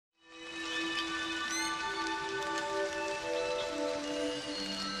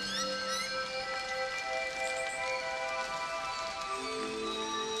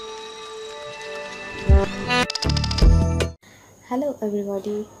Hello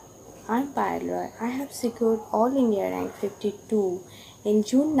everybody, I'm Payal. I have secured All India rank 52 in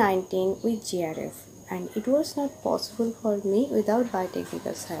June 19 with JRF, and it was not possible for me without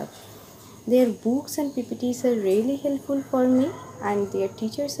Biotecnika's help. Their books and PPTs are really helpful for me, and their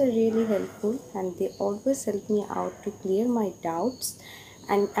teachers are really helpful, and they always help me out to clear my doubts.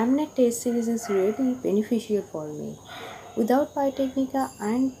 And Amnet test series is really beneficial for me. Without Biotecnika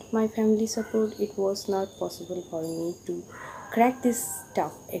and my family support, it was not possible for me to crack this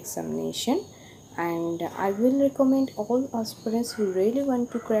tough examination. And I will recommend all aspirants who really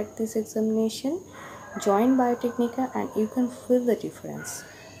want to crack this examination, join Biotecnika and you can feel the difference.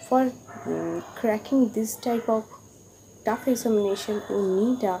 For cracking this type of tough examination, you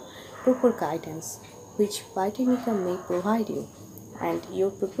need a proper guidance, which Biotecnika may provide you, and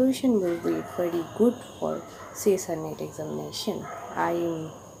your preparation will be very good for CSIR net examination. I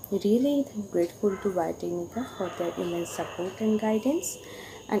am really grateful to Biotecnika for their immense support and guidance,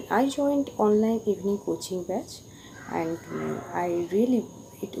 and I joined online evening coaching batch, and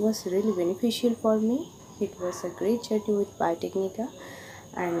it was really beneficial for me. It was a great journey with Biotecnika,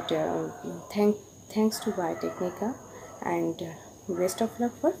 and thanks to Biotecnika, and best of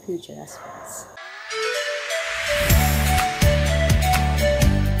luck for future aspirants.